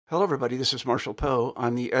Hello, everybody. This is Marshall Poe.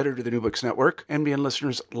 I'm the editor of the New Books Network. NBN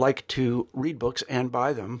listeners like to read books and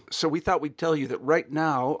buy them. So we thought we'd tell you that right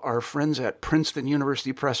now, our friends at Princeton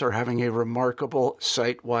University Press are having a remarkable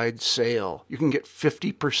site-wide sale. You can get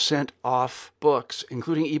 50% off books,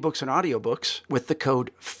 including ebooks and audiobooks, with the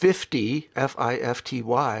code 50,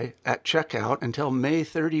 F-I-F-T-Y, at checkout until May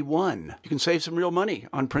 31. You can save some real money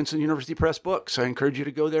on Princeton University Press books. I encourage you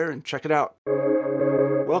to go there and check it out.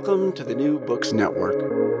 Welcome to the New Books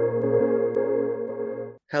Network.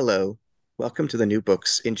 Hello, welcome to the New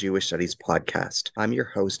Books in Jewish Studies podcast. I'm your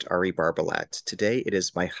host, Ari Barbalat. Today it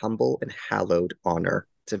is my humble and hallowed honor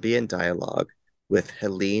to be in dialogue with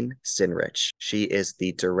Helene Sinnreich. She is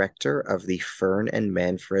the director of the Fern and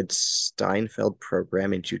Manfred Steinfeld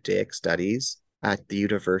Program in Judaic Studies at the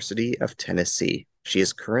University of Tennessee. She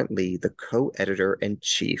is currently the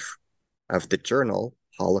co-editor-in-chief of the journal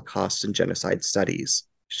Holocaust and Genocide Studies.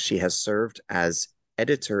 She has served as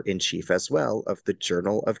editor-in-chief as well of the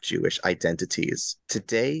Journal of Jewish Identities.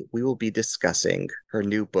 Today, we will be discussing her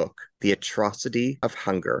new book, The Atrocity of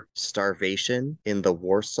Hunger, Starvation in the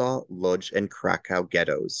Warsaw, Lodz, and Krakow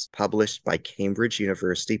Ghettos, published by Cambridge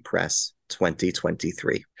University Press,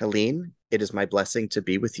 2023. Helene, it is my blessing to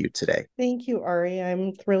be with you today. Thank you, Ari.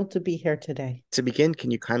 I'm thrilled to be here today. To begin, can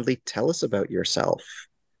you kindly tell us about yourself?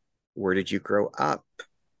 Where did you grow up?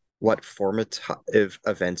 What formative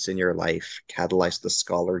events in your life catalyzed the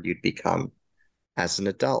scholar you'd become as an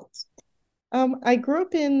adult? I grew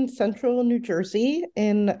up in central New Jersey,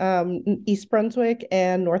 in East Brunswick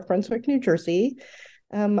and North Brunswick, New Jersey.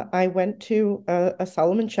 I went to a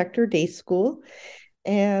Solomon Schechter day school,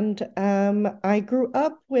 and I grew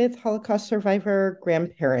up with Holocaust survivor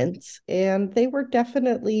grandparents, and they were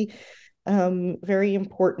definitely very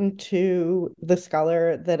important to the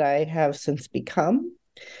scholar that I have since become.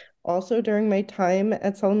 Also, during my time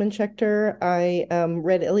at Solomon Schechter, I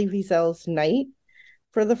read Elie Wiesel's Night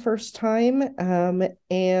for the first time.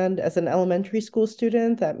 And as an elementary school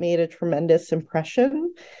student, that made a tremendous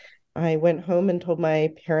impression. I went home and told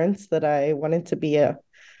my parents that I wanted to be a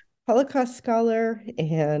Holocaust scholar,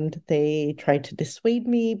 and they tried to dissuade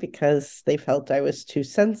me because they felt I was too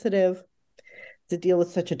sensitive to deal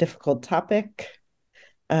with such a difficult topic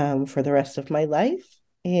for the rest of my life.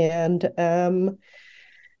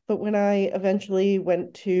 But when I eventually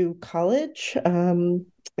went to college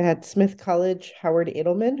at Smith College, Howard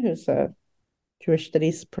Edelman, who's a Jewish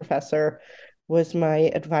studies professor, was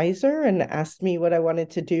my advisor and asked me what I wanted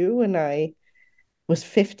to do when I was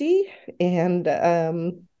 50. And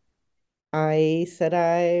I said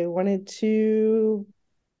I wanted to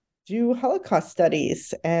do Holocaust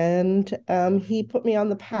studies. And he put me on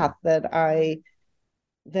the path that I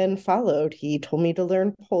then followed. He told me to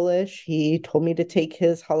learn Polish. He told me to take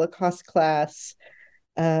his Holocaust class.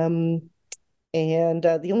 And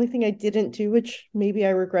the only thing I didn't do, which maybe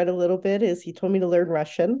I regret a little bit, is he told me to learn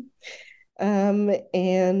Russian. I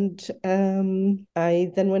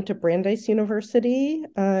then went to Brandeis University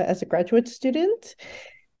as a graduate student.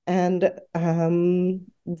 And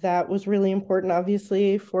that was really important,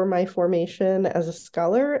 obviously, for my formation as a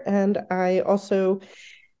scholar. And I also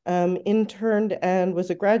interned and was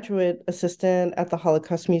a graduate assistant at the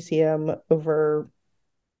Holocaust Museum over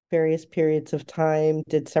various periods of time,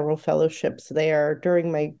 did several fellowships there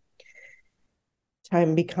during my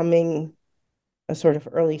time becoming a sort of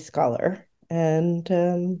early scholar.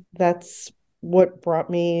 And that's what brought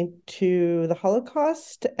me to the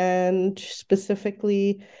Holocaust. And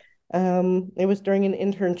specifically, it was during an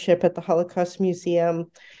internship at the Holocaust Museum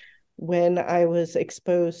when I was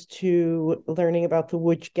exposed to learning about the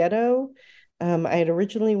Łódź Ghetto. I had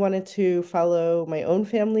originally wanted to follow my own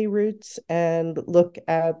family roots and look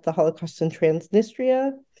at the Holocaust in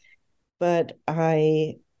Transnistria, but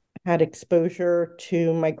I had exposure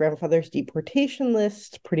to my grandfather's deportation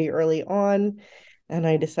list pretty early on, and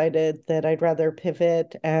I decided that I'd rather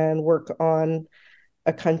pivot and work on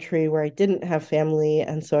a country where I didn't have family,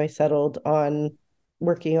 and so I settled on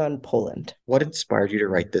working on Poland. What inspired you to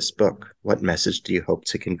write this book? What message do you hope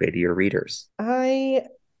to convey to your readers? I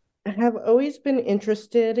have always been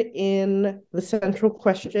interested in the central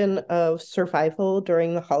question of survival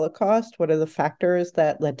during the Holocaust. What are the factors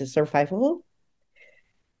that led to survival?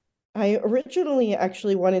 I originally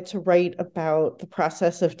actually wanted to write about the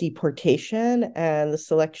process of deportation and the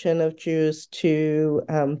selection of Jews to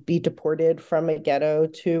be deported from a ghetto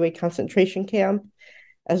to a concentration camp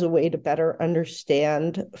as a way to better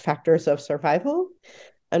understand factors of survival.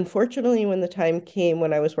 Unfortunately, when the time came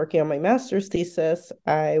when I was working on my master's thesis,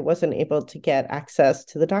 I wasn't able to get access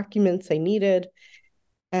to the documents I needed.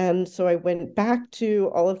 And so I went back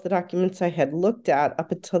to all of the documents I had looked at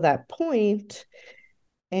up until that point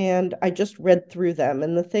and I just read through them.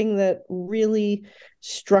 And the thing that really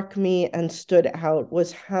struck me and stood out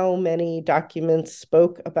was how many documents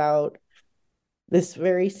spoke about this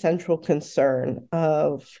very central concern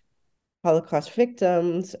of Holocaust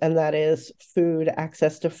victims, and that is food,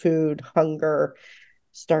 access to food, hunger,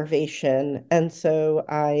 starvation. And so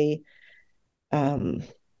I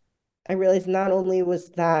realized not only was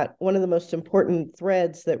that one of the most important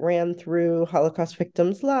threads that ran through Holocaust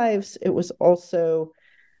victims' lives, it was also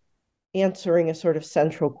answering a sort of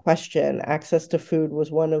central question. Access to food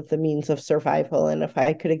was one of the means of survival. And if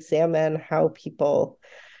I could examine how people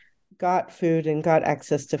got food and got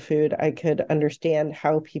access to food, I could understand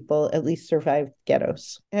how people at least survived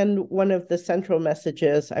ghettos. And one of the central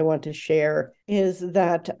messages I want to share is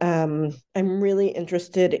that I'm really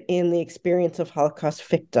interested in the experience of Holocaust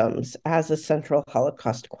victims as a central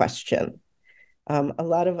Holocaust question. A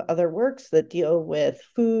lot of other works that deal with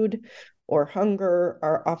food or hunger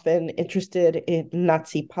are often interested in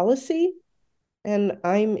Nazi policy, and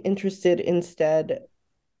I'm interested instead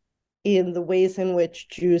in the ways in which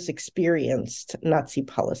Jews experienced Nazi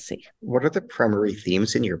policy. What are the primary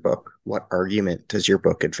themes in your book? What argument does your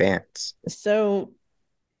book advance? So,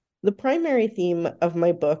 the primary theme of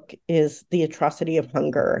my book is the atrocity of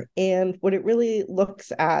hunger. And what it really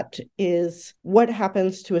looks at is what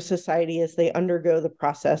happens to a society as they undergo the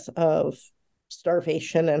process of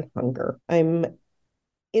starvation and hunger. I'm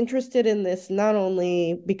interested in this not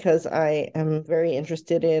only because I am very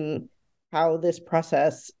interested in how this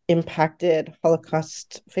process impacted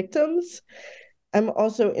Holocaust victims, I'm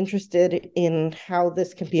also interested in how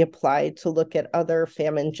this can be applied to look at other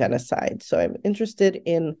famine genocides. So I'm interested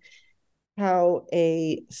in how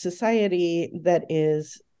a society that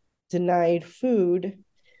is denied food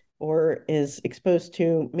or is exposed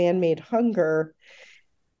to man-made hunger,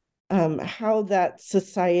 how that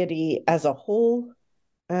society as a whole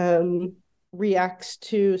reacts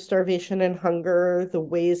to starvation and hunger, the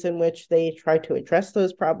ways in which they try to address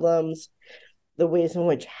those problems, the ways in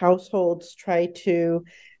which households try to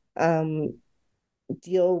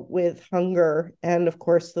deal with hunger, and of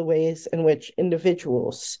course, the ways in which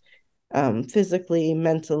individuals physically,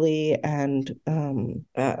 mentally, and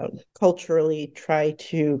culturally try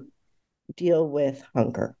to deal with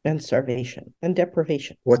hunger and starvation and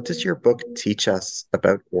deprivation. What does your book teach us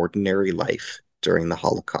about ordinary life during the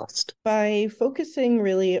Holocaust? By focusing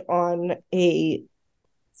really on a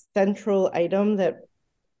central item that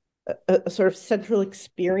a sort of central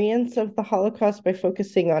experience of the Holocaust, by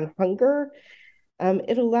focusing on hunger,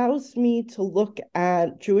 it allows me to look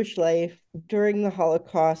at Jewish life during the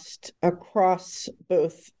Holocaust across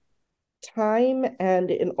both time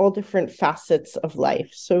and in all different facets of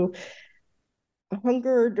life. So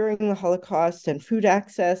hunger during the Holocaust and food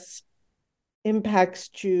access impacts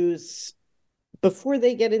Jews before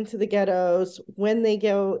they get into the ghettos, when they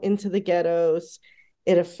go into the ghettos.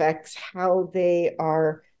 It affects how they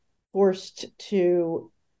are forced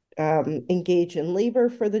to engage in labor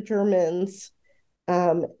for the Germans.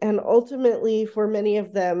 And ultimately, for many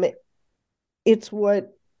of them, it's what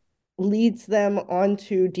leads them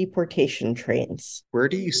onto deportation trains. Where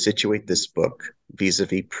do you situate this book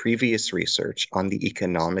vis-a-vis previous research on the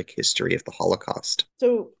economic history of the Holocaust?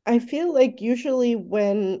 So I feel like usually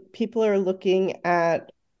when people are looking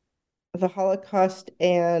at the Holocaust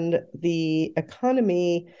and the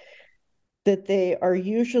economy, that they are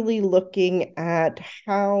usually looking at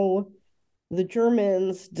how the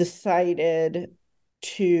Germans decided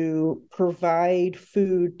to provide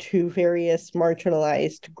food to various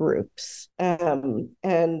marginalized groups,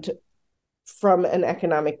 and from an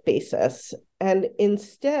economic basis. And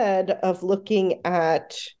instead of looking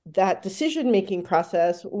at that decision-making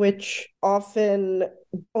process, which often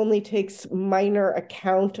only takes minor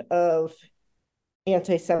account of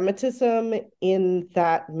anti-Semitism in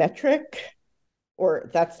that metric, or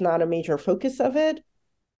that's not a major focus of it,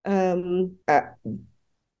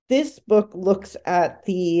 this book looks at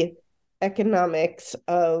the economics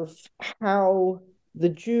of how the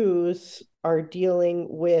Jews are dealing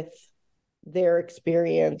with their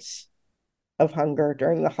experience of hunger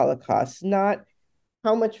during the Holocaust, not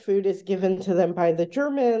how much food is given to them by the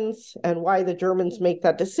Germans and why the Germans make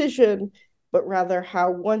that decision, but rather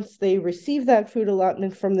how once they receive that food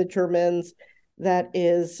allotment from the Germans, that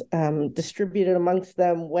is distributed amongst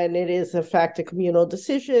them when it is in fact a communal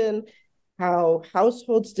decision, how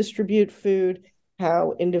households distribute food,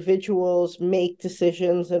 how individuals make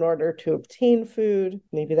decisions in order to obtain food.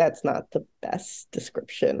 Maybe that's not the best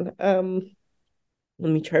description.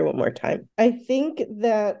 Let me try one more time. I think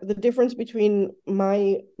that the difference between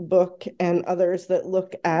my book and others that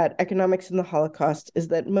look at economics in the Holocaust is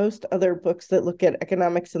that most other books that look at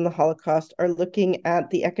economics in the Holocaust are looking at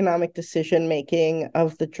the economic decision making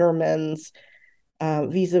of the Germans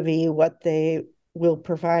vis-a-vis what they will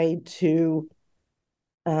provide to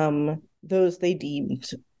those they deemed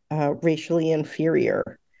racially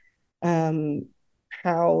inferior.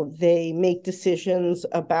 How they make decisions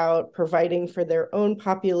about providing for their own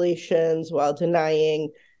populations while denying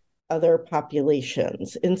other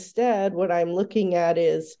populations. Instead, what I'm looking at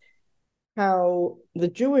is how the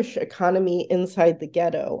Jewish economy inside the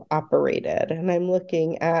ghetto operated. And I'm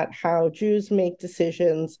looking at how Jews make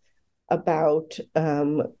decisions about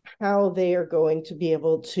how they are going to be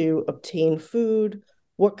able to obtain food,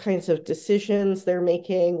 what kinds of decisions they're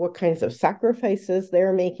making, what kinds of sacrifices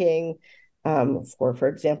they're making, for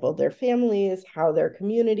example, their families, how their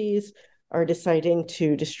communities are deciding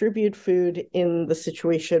to distribute food in the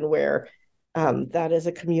situation where that is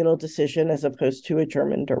a communal decision as opposed to a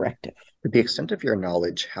German directive. To the extent of your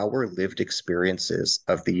knowledge, how were lived experiences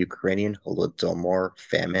of the Ukrainian Holodomor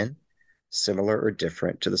famine similar or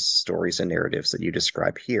different to the stories and narratives that you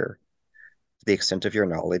describe here? To the extent of your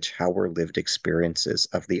knowledge, how were lived experiences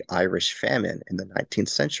of the Irish famine in the 19th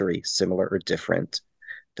century similar or different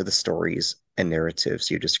to the stories and narratives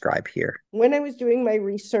you describe here? When I was doing my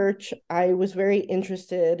research, I was very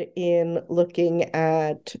interested in looking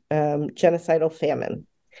at genocidal famine.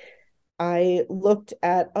 I looked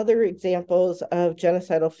at other examples of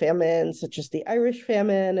genocidal famine, such as the Irish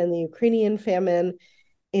famine and the Ukrainian famine,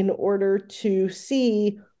 in order to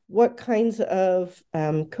see what kinds of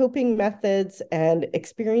coping methods and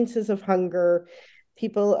experiences of hunger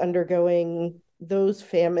people undergoing those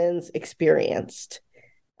famines experienced.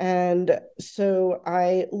 And so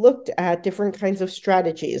I looked at different kinds of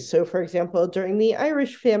strategies. So, for example, during the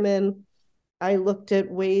Irish famine, I looked at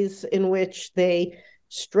ways in which they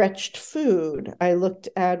stretched food. I looked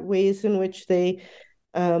at ways in which they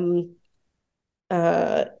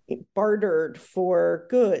bartered for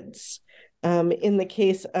goods. In the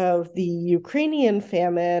case of the Ukrainian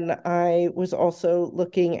famine, I was also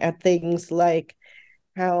looking at things like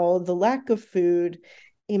how the lack of food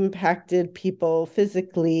impacted people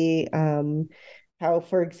physically. How,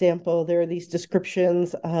 for example, there are these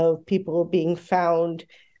descriptions of people being found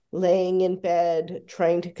laying in bed,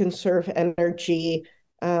 trying to conserve energy,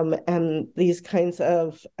 and these kinds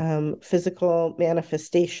of physical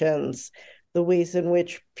manifestations, the ways in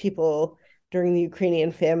which people during the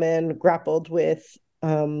Ukrainian famine grappled with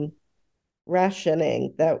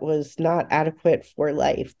rationing that was not adequate for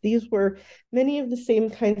life. These were many of the same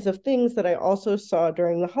kinds of things that I also saw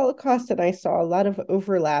during the Holocaust, and I saw a lot of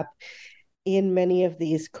overlap in many of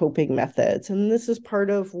these coping methods. And this is part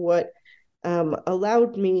of what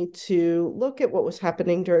allowed me to look at what was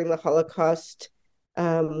happening during the Holocaust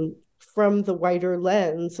from the wider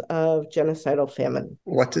lens of genocidal famine.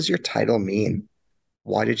 What does your title mean?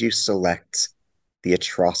 Why did you select the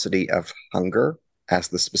atrocity of hunger as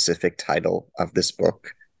the specific title of this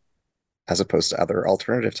book, as opposed to other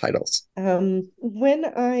alternative titles? When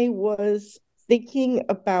I was thinking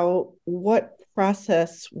about what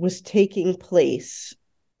process was taking place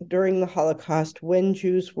during the Holocaust when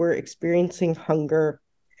Jews were experiencing hunger,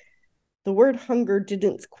 the word hunger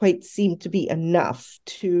didn't quite seem to be enough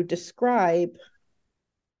to describe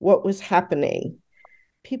what was happening.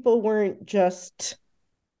 People weren't just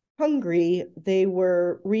hungry, they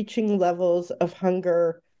were reaching levels of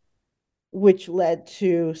hunger which led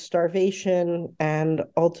to starvation and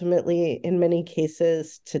ultimately, in many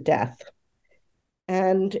cases, to death.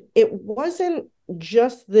 And it wasn't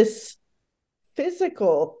just this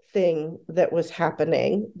physical thing that was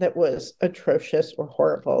happening that was atrocious or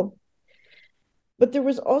horrible, but there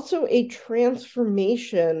was also a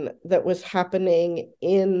transformation that was happening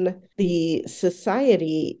in the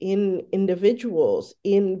society, in individuals,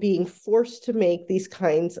 in being forced to make these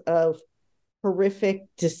kinds of horrific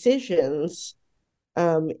decisions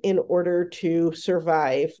in order to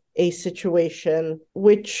survive a situation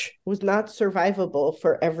which was not survivable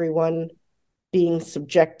for everyone being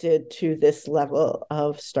subjected to this level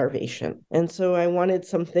of starvation. And so I wanted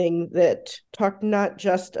something that talked not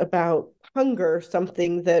just about hunger,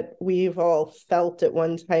 something that we've all felt at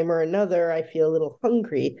one time or another. I feel a little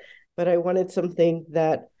hungry, but I wanted something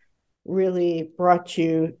that really brought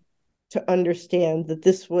you to understand that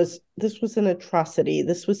this was an atrocity.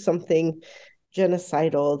 This was something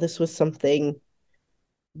genocidal. This was something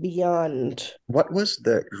beyond. What was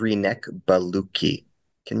the Rinek Baluki?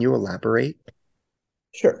 Can you elaborate?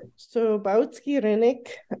 Sure. So Bautsky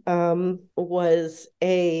Rinek was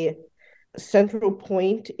a central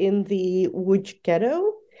point in the Łódź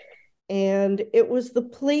ghetto. And it was the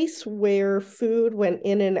place where food went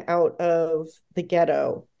in and out of the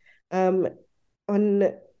ghetto. On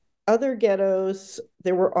other ghettos,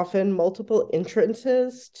 there were often multiple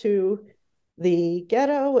entrances to the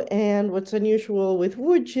ghetto. And what's unusual with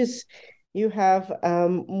Łódź is you have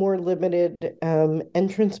more limited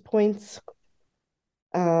entrance points.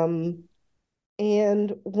 And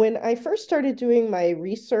when I first started doing my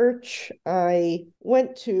research, I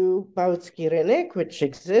went to Bałtycki Rynek, which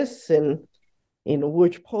exists in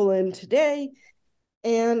Łódź, Poland today.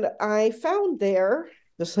 And I found there,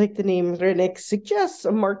 just like the name Rynek suggests,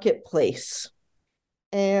 a marketplace.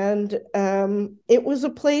 And it was a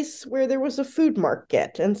place where there was a food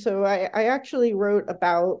market. And so I actually wrote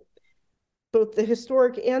about both the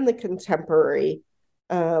historic and the contemporary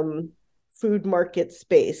food market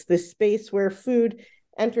space, this space where food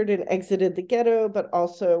entered and exited the ghetto, but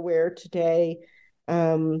also where today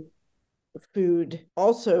food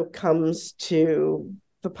also comes to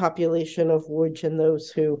the population of Łódź and those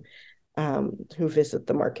who visit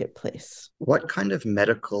the marketplace. What kind of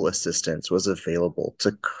medical assistance was available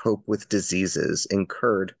to cope with diseases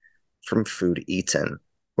incurred from food eaten?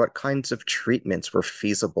 What kinds of treatments were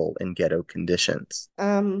feasible in ghetto conditions?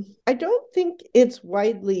 I don't think it's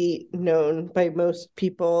widely known by most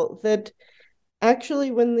people that actually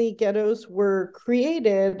when the ghettos were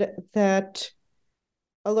created, that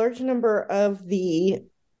a large number of the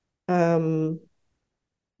large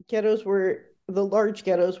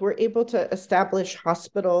ghettos were able to establish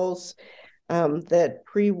hospitals, that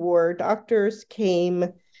pre-war doctors came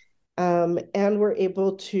and were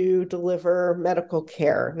able to deliver medical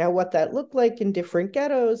care. Now, what that looked like in different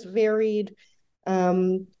ghettos varied.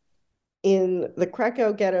 In the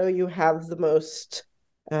Krakow ghetto, you have the most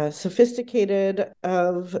sophisticated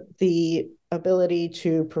of the ability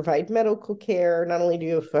to provide medical care. Not only do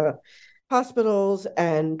you have hospitals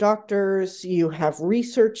and doctors, you have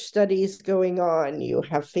research studies going on, you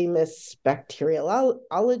have famous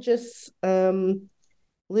bacteriologists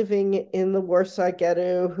living in the Warsaw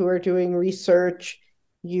ghetto who are doing research.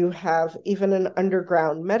 You have even an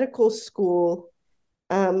underground medical school.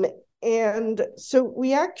 And so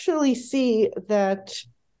we actually see that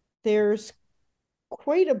there's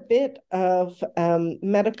quite a bit of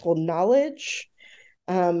medical knowledge,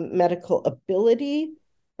 medical ability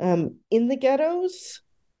in the ghettos.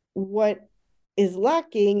 What is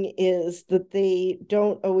lacking is that they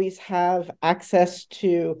don't always have access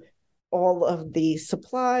to all of the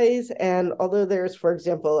supplies. And although there's, for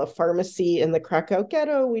example, a pharmacy in the Krakow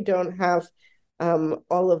ghetto, we don't have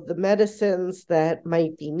all of the medicines that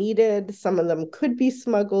might be needed. Some of them could be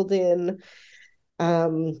smuggled in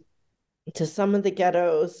to some of the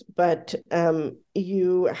ghettos, but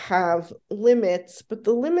you have limits. But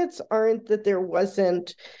the limits aren't that there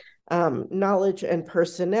wasn't knowledge and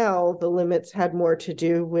personnel. The limits had more to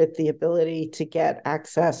do with the ability to get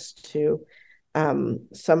access to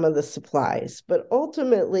some of the supplies. But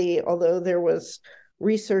ultimately, although there was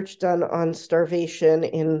research done on starvation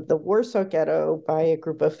in the Warsaw ghetto by a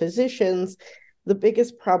group of physicians, the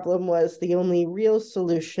biggest problem was the only real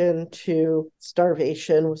solution to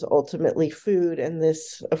starvation was ultimately food. And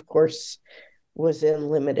this, of course, was in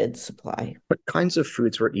limited supply. What kinds of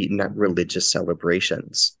foods were eaten at religious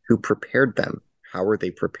celebrations? Who prepared them? How were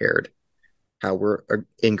they prepared? How were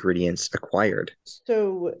ingredients acquired?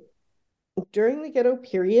 So during the ghetto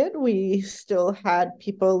period, we still had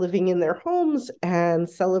people living in their homes and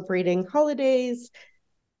celebrating holidays.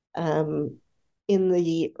 In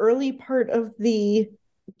the early part of the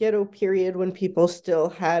ghetto period, when people still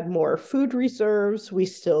had more food reserves, we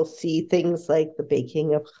still see things like the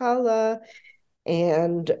baking of challah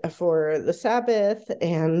and for the Sabbath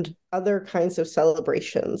and other kinds of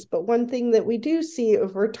celebrations. But one thing that we do see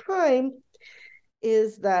over time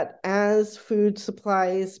is that as food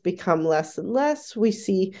supplies become less and less, we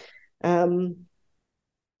see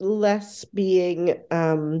less being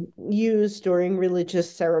used during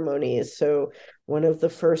religious ceremonies. So one of the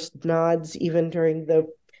first nods, even during the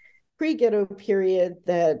pre-ghetto period,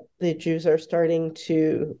 that the Jews are starting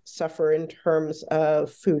to suffer in terms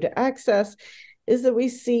of food access is that we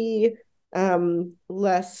see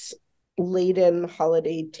less laden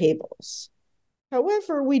holiday tables.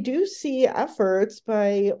 However, we do see efforts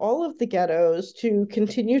by all of the ghettos to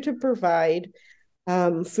continue to provide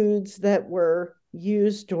foods that were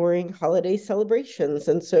used during holiday celebrations.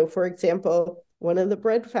 And so, for example, one of the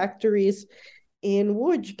bread factories in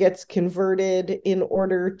Łódź gets converted in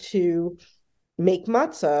order to make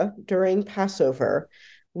matzah during Passover,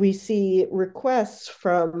 we see requests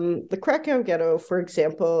from the Krakow ghetto, for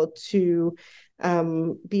example, to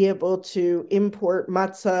be able to import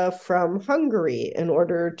matzah from Hungary in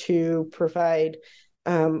order to provide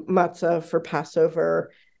matzah for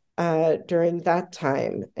Passover during that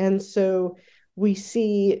time. And so we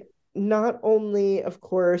see not only, of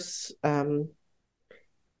course,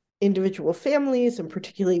 individual families and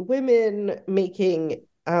particularly women making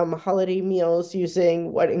holiday meals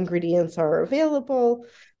using what ingredients are available,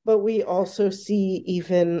 but we also see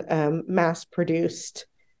even mass-produced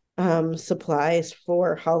supplies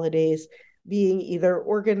for holidays being either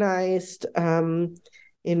organized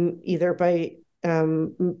in either by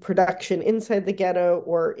production inside the ghetto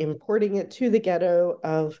or importing it to the ghetto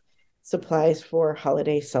of supplies for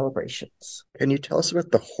holiday celebrations. Can you tell us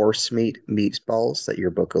about the horse meat meatballs that your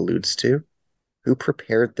book alludes to? Who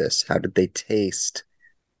prepared this? How did they taste?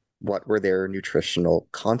 What were their nutritional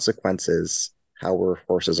consequences? How were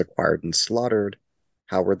horses acquired and slaughtered?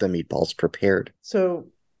 How were the meatballs prepared? So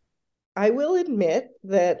I will admit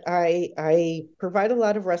that I provide a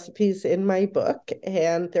lot of recipes in my book,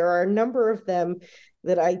 and there are a number of them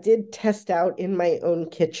that I did test out in my own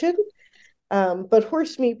kitchen. But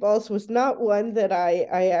horse meatballs was not one that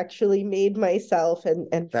I actually made myself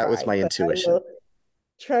and That tried. was my But I intuition. will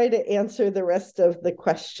try to answer the rest of the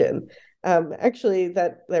question. Actually,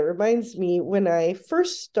 that reminds me, when I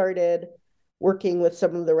first started working with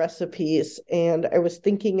some of the recipes, and I was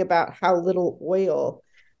thinking about how little oil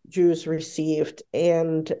Jews received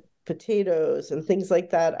and potatoes and things like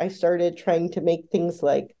that, I started trying to make things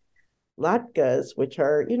like latkes, which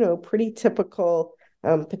are, pretty typical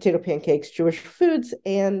potato pancakes, Jewish foods.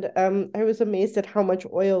 And I was amazed at how much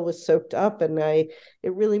oil was soaked up. And it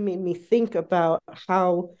really made me think about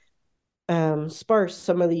how sparse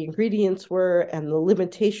some of the ingredients were and the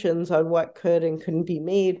limitations on what could and couldn't be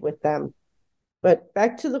made with them. But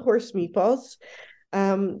back to the horse meatballs.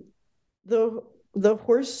 Um, the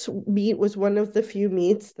horse meat was one of the few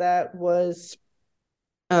meats that was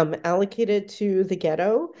allocated to the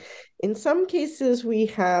ghetto. In some cases, we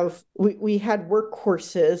had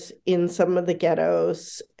workhorses in some of the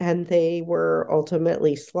ghettos, and they were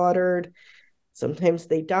ultimately slaughtered. Sometimes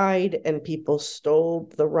they died, and people stole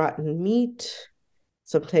the rotten meat.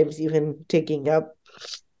 Sometimes even digging up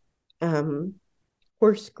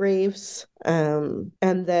horse graves, and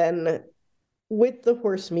then with the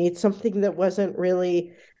horse meat, something that wasn't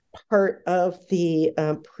really part of the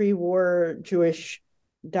pre-war Jewish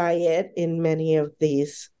diet in many of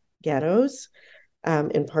these ghettos,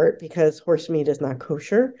 in part because horse meat is not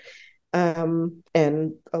kosher. And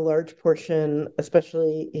a large portion,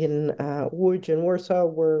 especially in Łódź and Warsaw,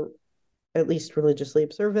 were at least religiously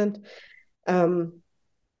observant.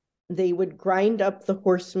 They would grind up the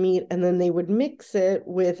horse meat and then they would mix it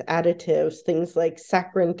with additives, things like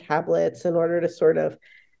saccharin tablets, in order to sort of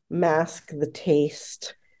mask the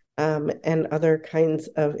taste, and other kinds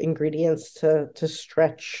of ingredients to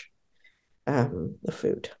stretch the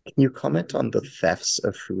food. Can you comment on the thefts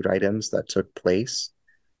of food items that took place?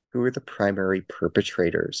 Who were the primary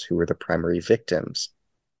perpetrators? Who were the primary victims?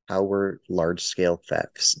 How were large-scale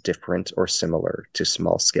thefts different or similar to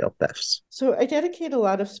small-scale thefts? So I dedicate a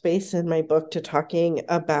lot of space in my book to talking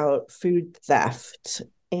about food theft,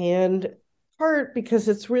 and part because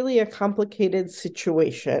it's really a complicated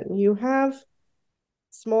situation. You have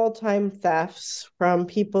small-time thefts from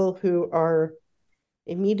people who are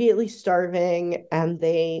immediately starving and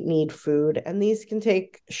they need food, and these can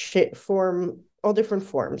take all different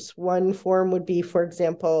forms. One form would be, for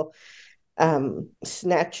example,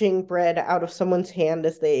 snatching bread out of someone's hand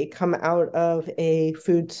as they come out of a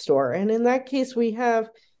food store. And in that case, we have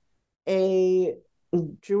a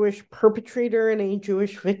Jewish perpetrator and a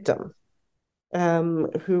Jewish victim,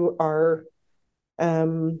 who are,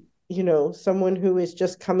 someone who is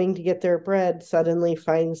just coming to get their bread suddenly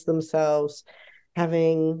finds themselves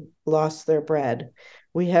having lost their bread.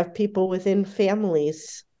 We have people within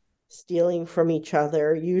families stealing from each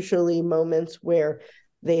other, usually moments where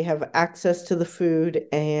they have access to the food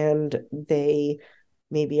and they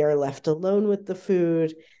maybe are left alone with the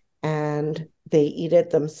food and they eat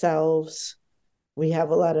it themselves. We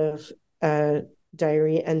have a lot of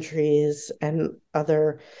diary entries and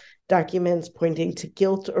other documents pointing to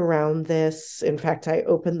guilt around this. In fact, I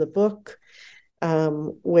opened the book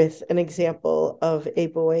with an example of a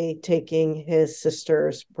boy taking his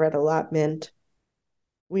sister's bread allotment.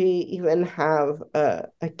 We even have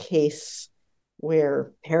a case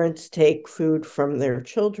where parents take food from their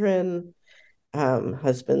children,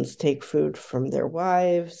 husbands take food from their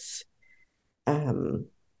wives.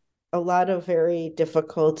 a lot of very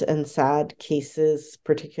difficult and sad cases,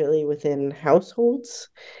 particularly within households.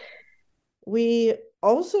 We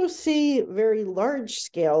also see very large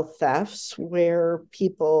scale thefts where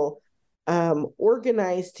people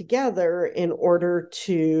organize together in order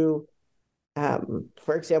to,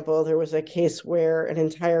 for example, there was a case where an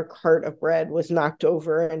entire cart of bread was knocked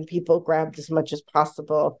over and people grabbed as much as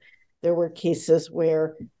possible. There were cases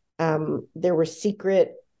where there were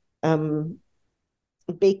secret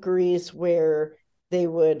bakeries where they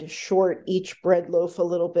would short each bread loaf a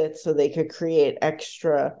little bit so they could create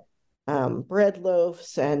extra bread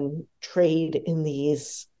loaves and trade in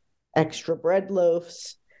these extra bread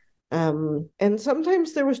loaves. And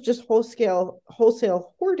sometimes there was just wholesale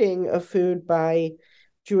hoarding of food by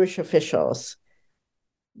Jewish officials.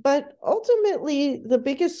 But ultimately, the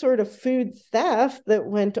biggest sort of food theft that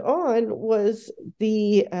went on was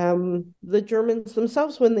the Germans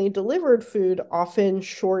themselves, when they delivered food, often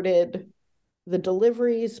shorted the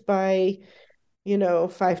deliveries by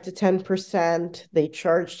 5 to 10%. They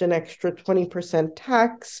charged an extra 20%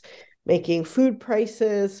 tax, making food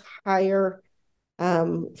prices higher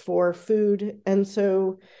for food. And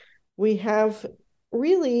so we have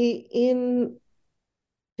really, in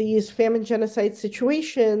these famine genocide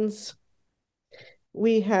situations,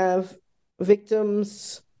 we have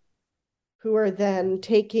victims who are then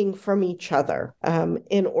taking from each other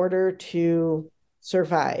in order to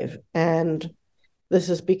survive. And this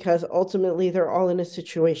is because ultimately they're all in a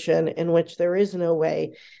situation in which there is no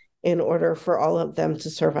way in order for all of them to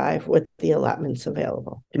survive with the allotments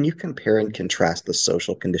available. Can you compare and contrast the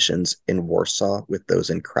social conditions in Warsaw with those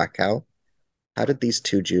in Krakow? How did these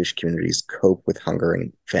two Jewish communities cope with hunger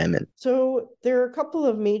and famine? So there are a couple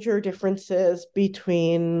of major differences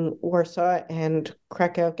between Warsaw and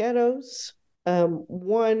Krakow ghettos.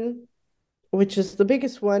 One, which is the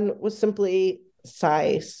biggest one, was simply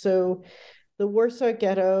size. So the Warsaw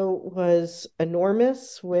ghetto was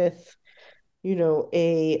enormous with,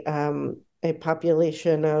 a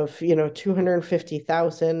population of,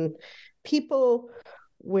 250,000 people.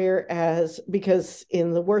 Whereas, because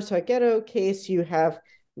in the Warsaw Ghetto case, you have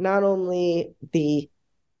not only the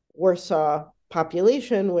Warsaw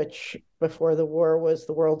population, which before the war was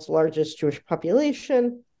the world's largest Jewish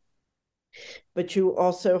population, but you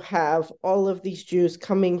also have all of these Jews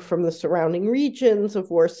coming from the surrounding regions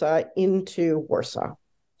of Warsaw into Warsaw.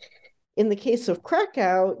 In the case of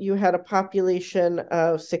Krakow, you had a population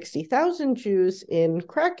of 60,000 Jews in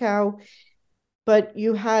Krakow, but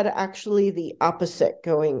you had actually the opposite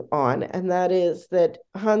going on. And that is that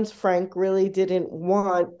Hans Frank really didn't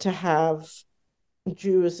want to have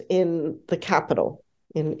Jews in the capital,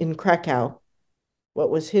 in Krakow, what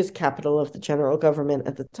was his capital of the general government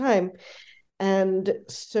at the time. And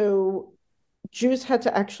so Jews had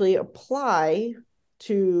to actually apply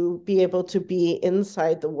to be able to be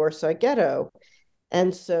inside the Warsaw Ghetto.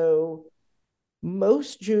 And so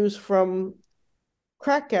most Jews from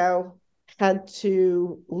Krakow had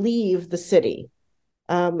to leave the city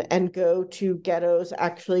and go to ghettos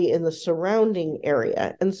actually in the surrounding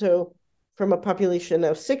area. And so from a population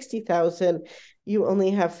of 60,000, you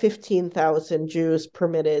only have 15,000 Jews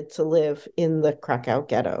permitted to live in the Krakow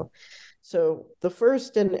ghetto. So the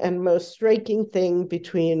first and most striking thing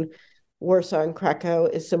between Warsaw and Krakow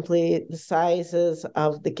is simply the sizes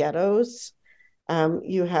of the ghettos.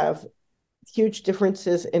 You have huge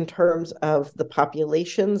differences in terms of the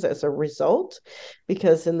populations as a result,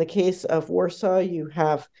 because in the case of Warsaw, you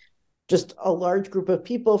have just a large group of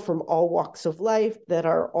people from all walks of life that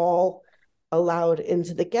are all allowed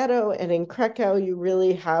into the ghetto. And in Krakow, you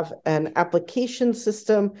really have an application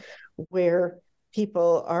system where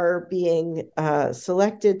people are being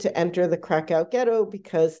selected to enter the Krakow ghetto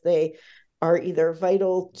because they are either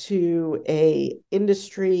vital to a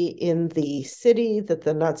industry in the city that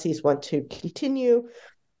the Nazis want to continue,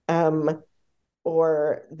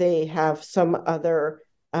 or they have some other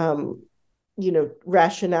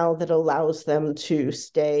rationale that allows them to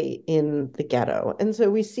stay in the ghetto. And so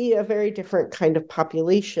we see a very different kind of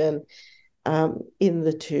population in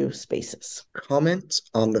the two spaces. Comment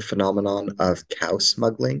on the phenomenon of cow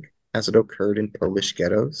smuggling as it occurred in Polish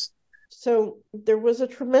ghettos. So there was a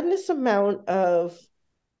tremendous amount of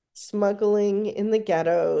smuggling in the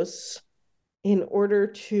ghettos in order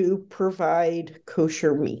to provide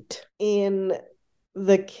kosher meat. In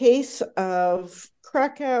the case of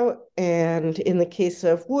Krakow and in the case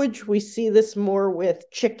of Łódź, we see this more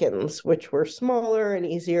with chickens, which were smaller and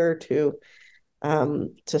easier to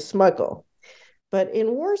smuggle. But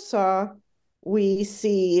in Warsaw, we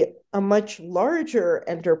see a much larger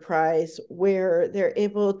enterprise where they're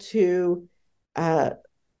able to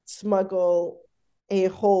smuggle a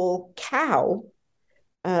whole cow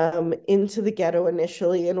into the ghetto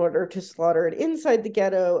initially in order to slaughter it inside the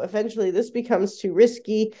ghetto. Eventually, this becomes too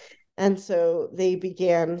risky. And so they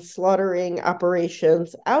began slaughtering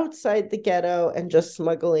operations outside the ghetto and just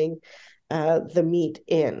smuggling the meat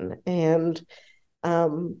in. And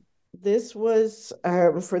this was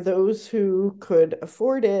for those who could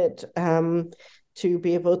afford it to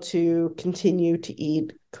be able to continue to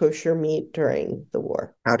eat kosher meat during the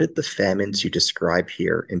war. How did the famines you describe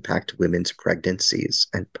here impact women's pregnancies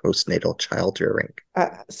and postnatal child rearing?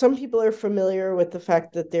 Some people are familiar with the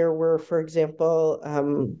fact that there were, for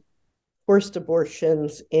example, forced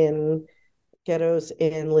abortions in ghettos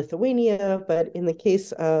in Lithuania, but in the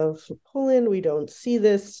case of Poland, we don't see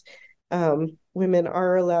this. Women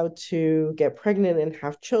are allowed to get pregnant and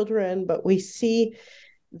have children, but we see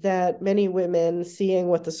that many women, seeing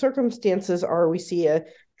what the circumstances are, we see a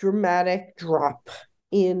dramatic drop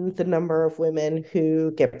in the number of women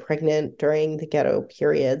who get pregnant during the ghetto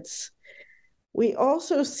periods. We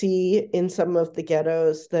also see in some of the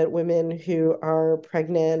ghettos that women who are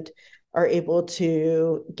pregnant are able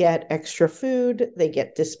to get extra food. They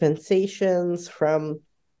get dispensations from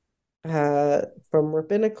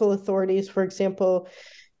rabbinical authorities, for example,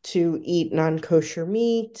 to eat non-kosher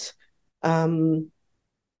meat.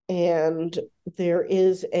 And there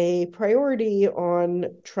is a priority on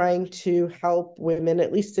trying to help women,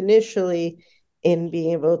 at least initially, in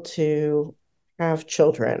being able to have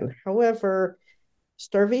children. However,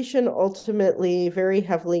 starvation ultimately very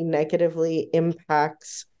heavily negatively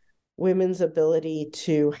impacts women's ability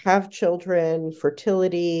to have children,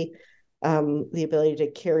 fertility, the ability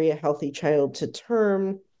to carry a healthy child to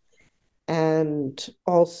term, and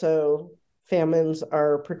also famines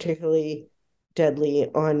are particularly deadly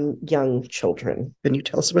on young children. Can you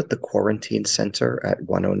tell us about the quarantine center at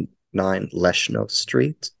 109 Leshno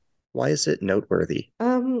Street? Why is it noteworthy?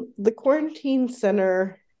 The quarantine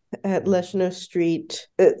center at Leshno Street,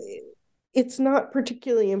 it's not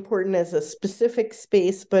particularly important as a specific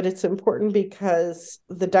space, but it's important because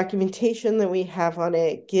the documentation that we have on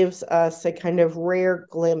it gives us a kind of rare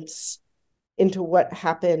glimpse into what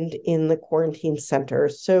happened in the quarantine center.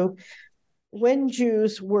 So when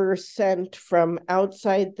Jews were sent from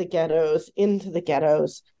outside the ghettos into the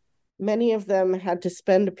ghettos, many of them had to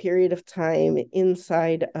spend a period of time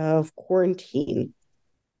inside of quarantine.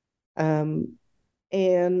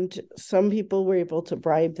 And some people were able to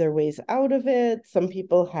bribe their ways out of it. Some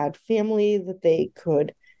people had family that they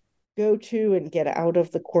could go to and get out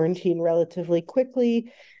of the quarantine relatively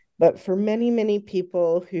quickly. But for many, many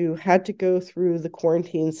people who had to go through the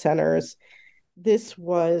quarantine centers, this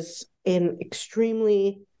was an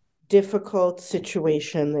extremely difficult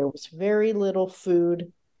situation. There was very little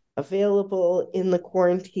food available in the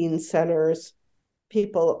quarantine centers.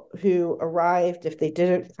 People who arrived, if they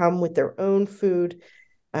didn't come with their own food,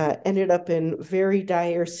 ended up in very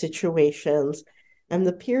dire situations. And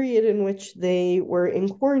the period in which they were in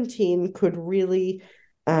quarantine could really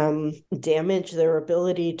damage their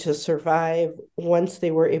ability to survive once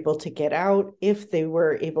they were able to get out, if they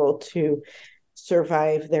were able to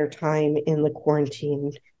survive their time in the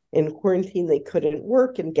quarantine. In quarantine, they couldn't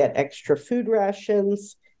work and get extra food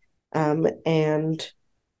rations, and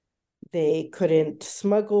they couldn't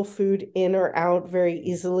smuggle food in or out very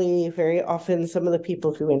easily. Very often, some of the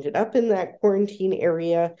people who ended up in that quarantine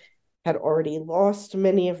area had already lost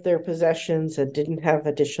many of their possessions and didn't have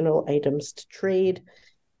additional items to trade.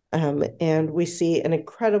 And we see an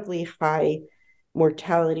incredibly high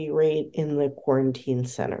mortality rate in the quarantine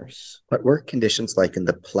centers. What were conditions like in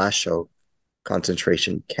the Plaszow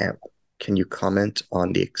concentration camp? Can you comment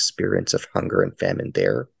on the experience of hunger and famine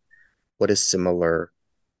there? What is similar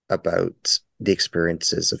about the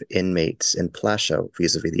experiences of inmates in Plaszow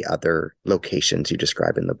vis-a-vis the other locations you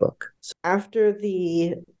describe in the book? After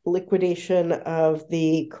the liquidation of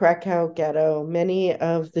the Krakow ghetto, many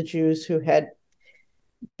of the Jews who had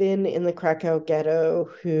been in the Krakow ghetto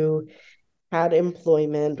who had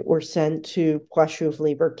employment were sent to Plaszow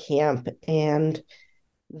labor camp. And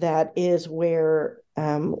that is where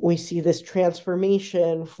we see this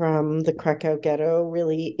transformation from the Krakow ghetto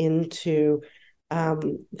really into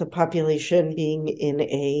the population being in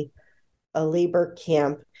a labor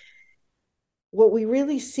camp. What we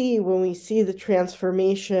really see when we see the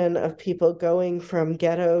transformation of people going from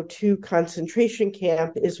ghetto to concentration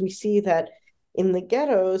camp is we see that in the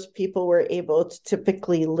ghettos, people were able to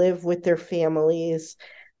typically live with their families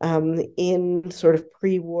in sort of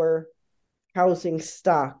pre-war housing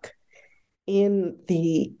stock. In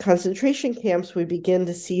the concentration camps, we begin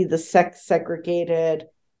to see the sex-segregated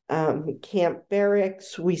camp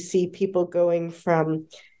barracks. We see people going from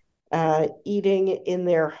eating in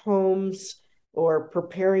their homes or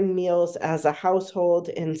preparing meals as a household.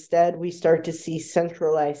 Instead, we start to see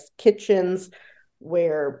centralized kitchens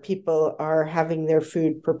where people are having their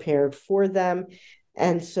food prepared for them.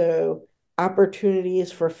 And so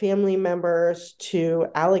opportunities for family members to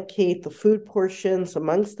allocate the food portions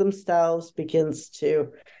amongst themselves begins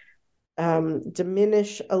to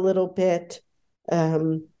diminish a little bit.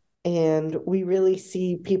 And we really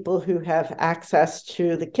see people who have access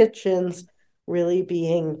to the kitchens really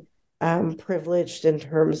being privileged in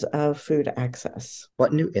terms of food access.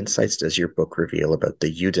 What new insights does your book reveal about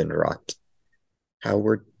the Judenrat? How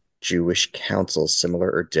were Jewish councils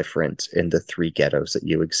similar or different in the three ghettos that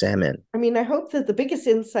you examine? I mean, I hope that the biggest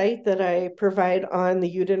insight that I provide on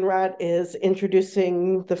the Judenrat is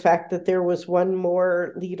introducing the fact that there was one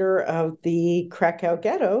more leader of the Krakow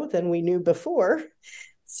ghetto than we knew before.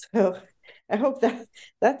 So I hope that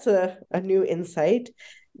that's a new insight.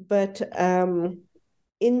 But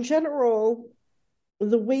in general,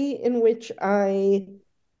 the way in which I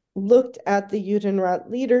looked at the Judenrat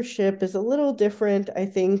leadership is a little different, I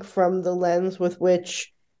think, from the lens with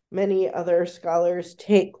which many other scholars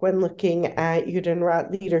take when looking at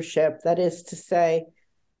Judenrat leadership. That is to say,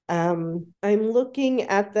 I'm looking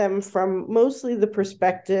at them from mostly the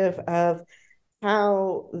perspective of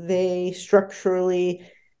how they structurally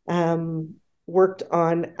worked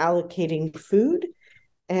on allocating food.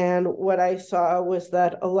 And what I saw was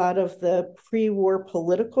that a lot of the pre-war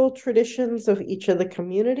political traditions of each of the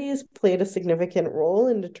communities played a significant role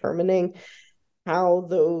in determining how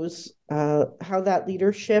that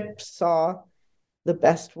leadership saw the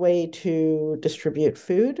best way to distribute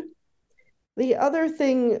food. The other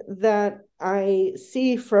thing that I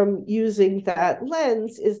see from using that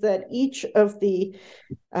lens is that each of the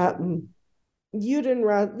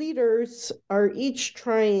Judenrat leaders are each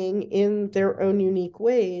trying in their own unique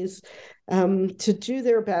ways to do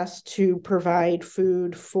their best to provide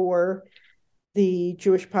food for the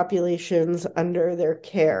Jewish populations under their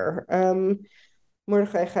care.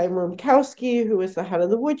 Mordechai Chaim Rumkowski, who is the head of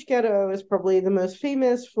the Łódź Ghetto, is probably the most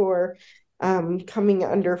famous for coming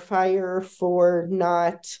under fire for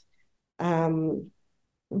not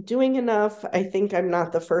doing enough. I think I'm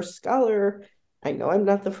not the first scholar. I know I'm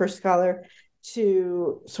not the first scholar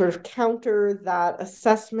to sort of counter that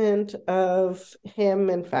assessment of him.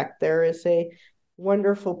 In fact, there is a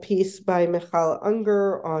wonderful piece by Michal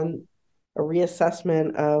Unger on a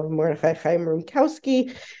reassessment of Mordechai Chaim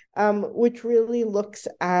Rumkowski, which really looks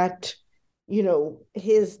at,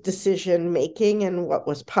 his decision making and what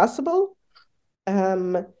was possible.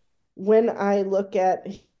 When I look at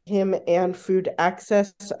him and food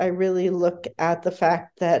access, I really look at the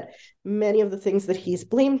fact that many of the things that he's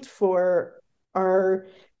blamed for are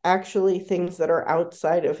actually things that are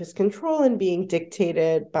outside of his control and being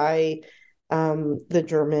dictated by the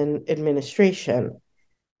German administration.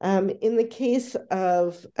 In the case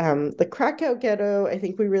of the Krakow ghetto, I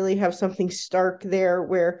think we really have something stark there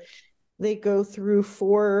where they go through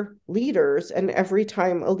 4 leaders, and every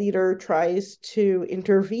time a leader tries to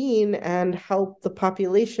intervene and help the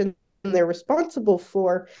population they're responsible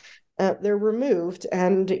for, they're removed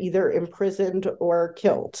and either imprisoned or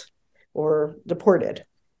killed or deported.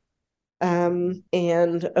 And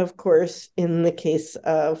of course, in the case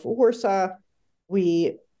of Warsaw,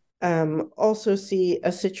 we also see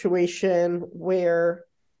a situation where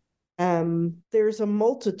there's a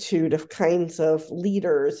multitude of kinds of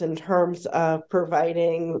leaders in terms of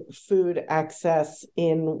providing food access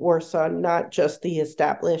in Warsaw, not just the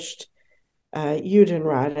established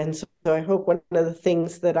Judenrat. And so I hope one of the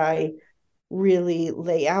things that I really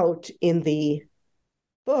lay out in the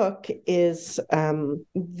book is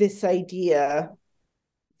this idea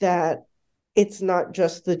that it's not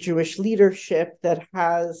just the Jewish leadership that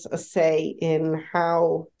has a say in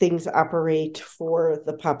how things operate for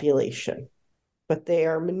the population, but they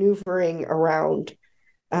are maneuvering around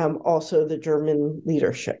also the German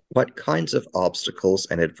leadership. What kinds of obstacles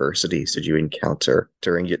and adversities did you encounter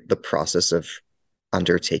during the process of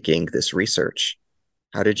undertaking this research?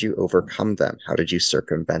 How did you overcome them? How did you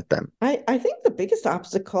circumvent them? I think the biggest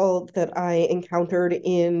obstacle that I encountered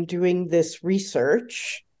in doing this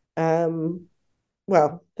research,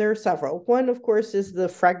 well, there are several. One, of course, is the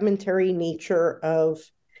fragmentary nature of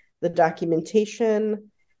the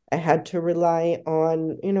documentation. I had to rely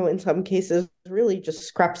on, in some cases, really just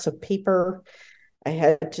scraps of paper. I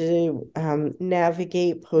had to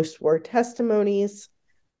navigate post-war testimonies.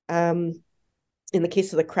 In the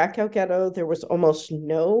case of the Krakow ghetto, there was almost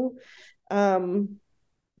no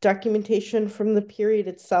documentation from the period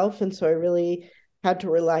itself. And so I really had to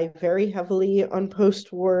rely very heavily on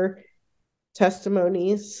post-war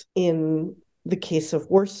testimonies. In the case of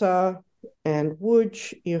Warsaw and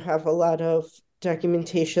Łódź, you have a lot of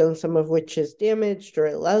documentation, some of which is damaged or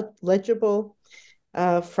illegible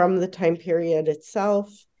from the time period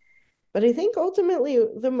itself. But I think ultimately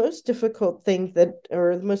the most difficult challenge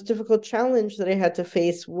that I had to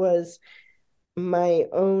face was my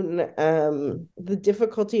own, the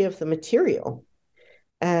difficulty of the material,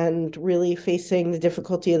 and really facing the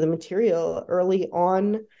difficulty of the material early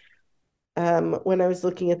on. When I was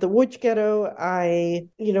looking at the Łódź ghetto, I,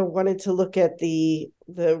 wanted to look at the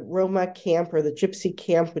Roma camp, or the gypsy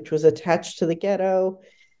camp, which was attached to the ghetto.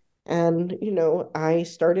 And, I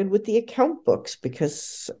started with the account books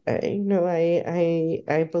because,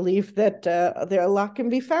 I believe that there a lot can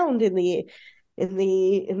be found in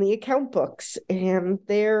the account books. And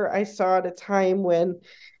there I saw, at a time when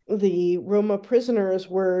the Roma prisoners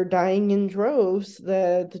were dying in droves,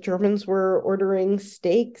 the Germans were ordering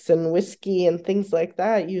steaks and whiskey and things like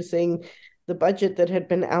that, using the budget that had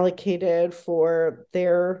been allocated for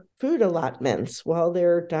their food allotments, while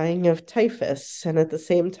they're dying of typhus. And at the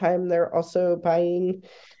same time, they're also buying,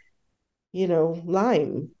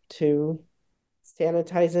 lime to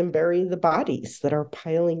sanitize and bury the bodies that are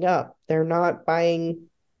piling up. They're not buying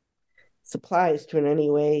supplies to in any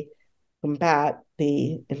way combat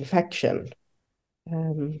the infection.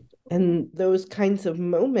 And those kinds of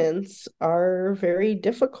moments are very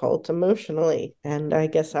difficult emotionally. And I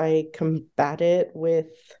guess I combat it with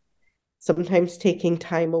sometimes taking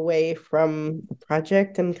time away from the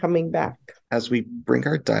project and coming back. As we bring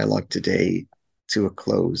our dialogue today to a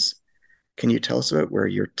close, can you tell us about where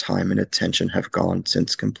your time and attention have gone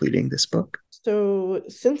since completing this book? So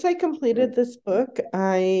since I completed this book,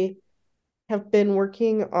 I have been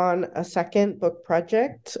working on a second book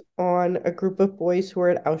project on a group of boys who were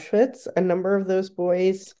at Auschwitz. A number of those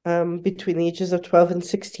boys, between the ages of 12 and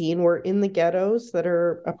 16, were in the ghettos that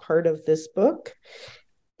are a part of this book.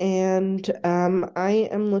 And I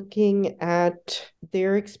am looking at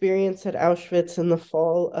their experience at Auschwitz in the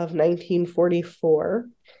fall of 1944.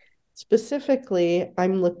 Specifically,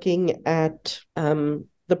 I'm looking at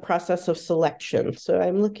the process of selection. So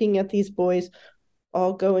I'm looking at these boys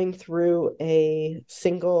all going through a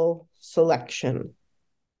single selection.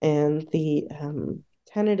 And the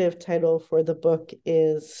tentative title for the book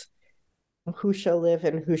is Who Shall Live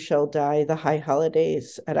and Who Shall Die? The High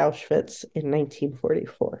Holidays at Auschwitz in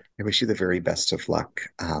 1944. I wish you the very best of luck.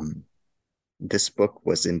 This book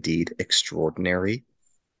was indeed extraordinary,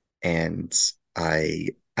 and I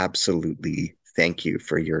absolutely thank you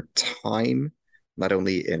for your time, not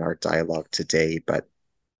only in our dialogue today, but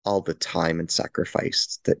all the time and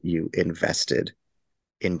sacrifice that you invested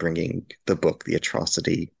in bringing the book, The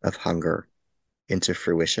Atrocity of Hunger, into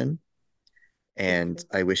fruition. And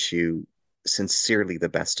I wish you sincerely the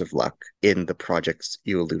best of luck in the projects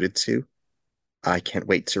you alluded to. I can't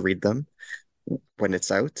wait to read them when it's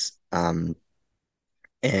out.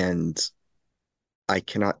 And I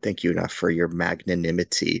cannot thank you enough for your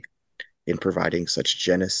magnanimity in providing such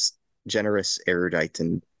generous, erudite,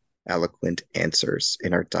 and eloquent answers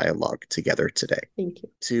in our dialogue together today. Thank you.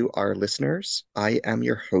 To our listeners, I am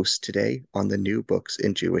your host today on the New Books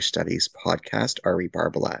in Jewish Studies podcast, Ari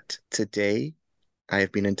Barbalat. Today, I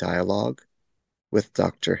have been in dialogue with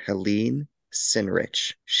Dr. Helene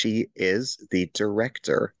Sinnreich. She is the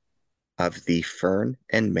director of the Fern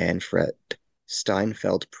and Manfred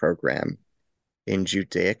Steinfeld program in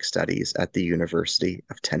Judaic Studies at the University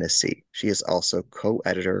of Tennessee. She is also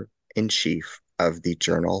co-editor-in-chief of the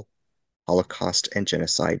journal Holocaust and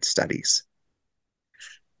Genocide Studies.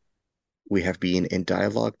 We have been in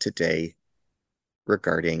dialogue today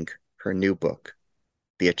regarding her new book,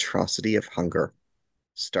 The Atrocity of Hunger,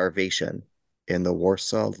 Starvation in the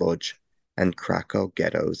Warsaw, Lodz, and Krakow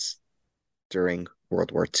Ghettos during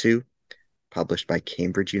World War II, published by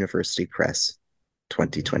Cambridge University Press,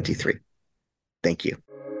 2023. Thank you.